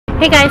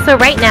Hey guys, so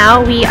right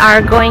now we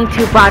are going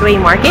to Broadway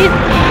Market,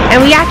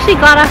 and we actually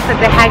got off at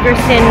the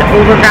Haggerston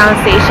Overground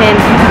station,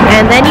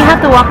 and then you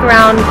have to walk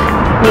around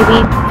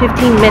maybe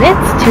 15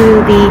 minutes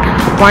to the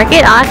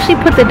market. I'll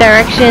actually put the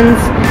directions,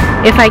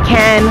 if I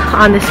can,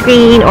 on the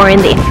screen or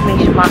in the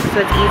information box so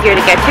it's easier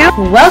to get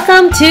to.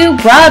 Welcome to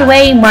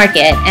Broadway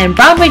Market, and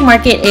Broadway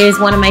Market is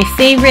one of my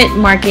favorite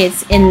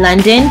markets in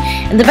London,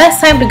 and the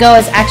best time to go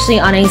is actually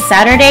on a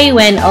Saturday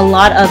when a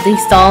lot of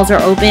these stalls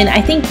are open.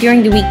 I think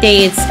during the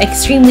weekday it's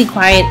extremely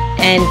quiet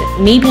and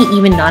maybe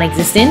even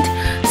non-existent,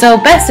 so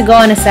best to go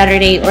on a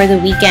Saturday or the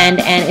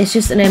weekend, and it's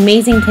just an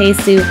amazing place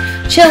to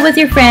chill with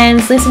your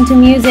friends, listen to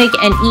music,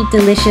 and eat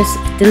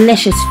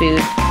delicious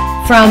food.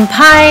 From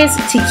pies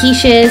to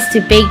quiches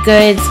to baked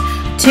goods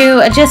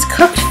to just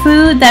cooked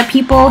food that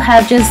people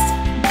have just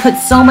put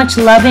so much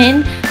love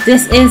in,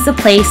 this is the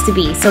place to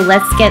be. So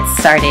let's get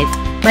started.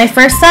 My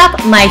first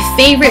stop, my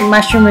favorite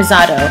mushroom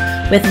risotto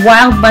with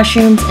wild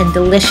mushrooms and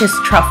delicious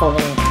truffle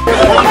in it.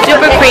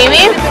 Super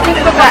creamy,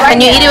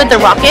 and you eat it with the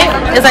rocket.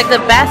 It's like the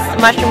best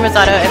mushroom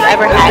risotto I've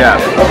ever had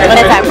when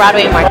it's at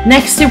Broadway Market.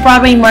 Next to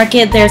Broadway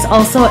Market, there's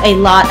also a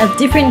lot of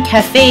different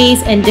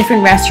cafes and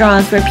different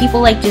restaurants where people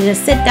like to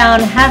just sit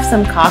down, have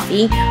some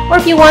coffee, or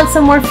if you want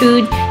some more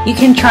food, you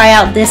can try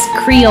out this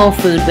Creole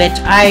food, which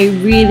I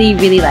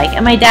really like,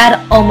 and my dad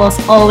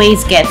almost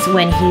always gets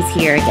when he's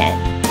here again.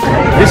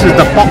 This is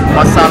the pork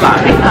masala,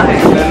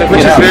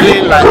 which is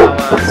really like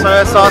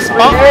soy sauce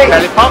pork,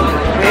 belly pork,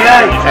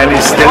 and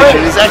it's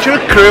delicious. It's actually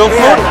Creole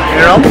food,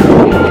 you know.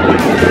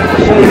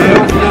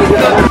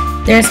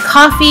 There's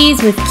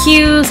coffees with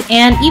cues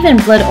and even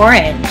blood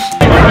orange.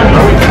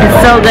 It's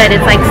so good.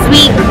 It's like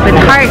sweet with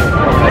heart.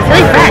 It's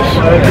really fresh.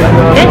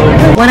 Good.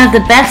 One of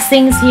the best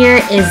things here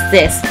is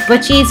this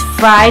Butchie's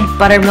fried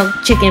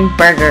buttermilk chicken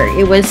burger.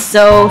 It was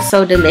so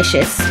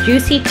delicious.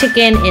 Juicy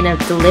chicken in a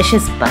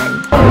delicious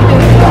bun.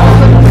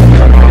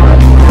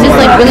 Just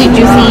like really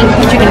juicy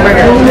chicken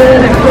burger.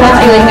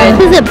 That's really good.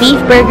 This is a beef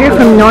burger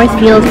from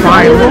Northfield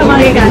Farm.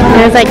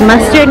 There's like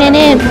mustard in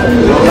it,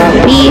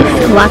 beef,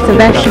 lots of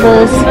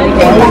vegetables,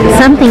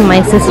 something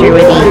my sister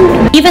would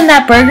eat. Even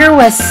that burger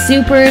was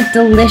super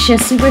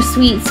delicious, super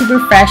sweet, super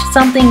fresh,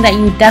 something that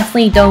you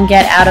definitely don't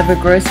get out of a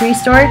grocery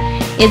store.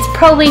 It's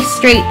probably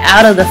straight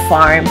out of the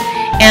farm.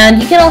 And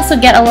you can also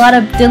get a lot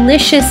of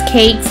delicious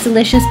cakes,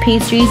 delicious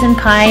pastries and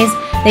pies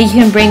that you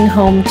can bring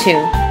home too.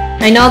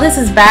 I know this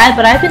is bad,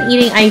 but I've been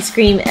eating ice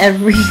cream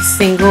every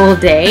single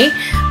day.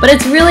 But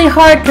it's really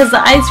hard because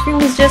the ice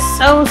cream is just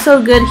so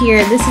good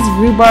here. This is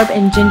rhubarb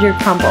and ginger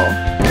crumble.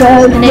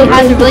 And it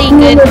has a really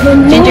good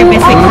ginger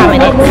biscuit crumb in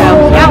it,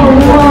 so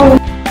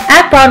yum.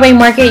 At Broadway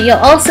Market,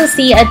 you'll also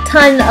see a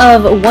ton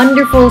of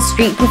wonderful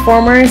street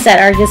performers that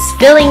are just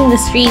filling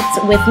the streets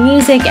with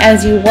music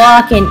as you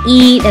walk and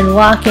eat and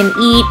walk and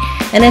eat.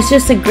 And it's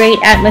just a great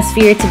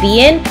atmosphere to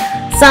be in.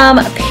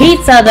 Some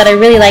pizza that I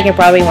really like at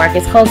Broadway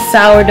Market is called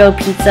sourdough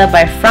pizza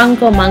by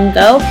Franco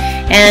Mango,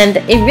 and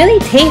it really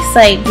tastes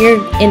like you're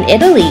in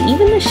Italy.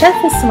 Even the chef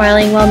is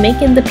smiling while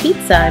making the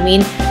pizza. I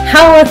mean,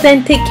 how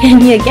authentic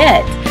can you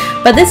get?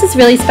 But this is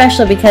really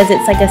special because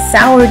it's like a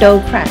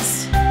sourdough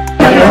crust.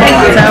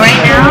 So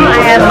right now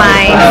I have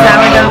my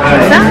sourdough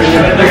pizza.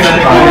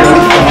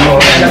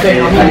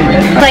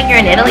 It's like you're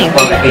in Italy.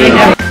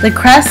 The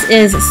crust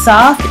is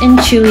soft and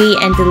chewy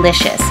and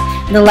delicious.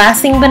 The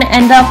last thing I'm going to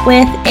end up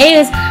with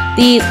is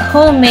these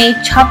homemade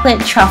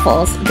chocolate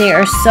truffles. They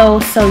are so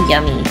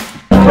yummy.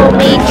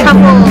 Homemade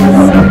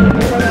truffles.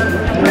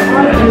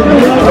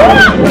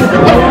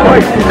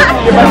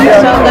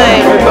 So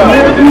good.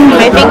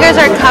 My fingers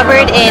are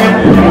covered in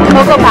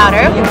cocoa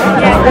powder.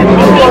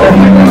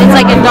 It's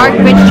like a dark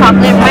rich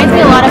chocolate. It reminds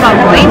me a lot of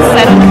moist.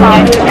 I don't know if you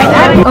guys can try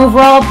that.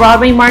 Overall,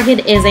 Broadway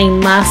Market is a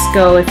must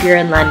go if you're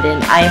in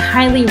London. I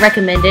highly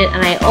recommend it,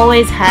 and I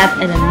always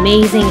have an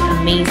amazing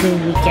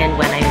weekend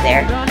when I'm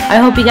there. I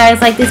hope you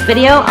guys like this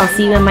video. I'll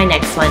see you in my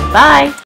next one. Bye!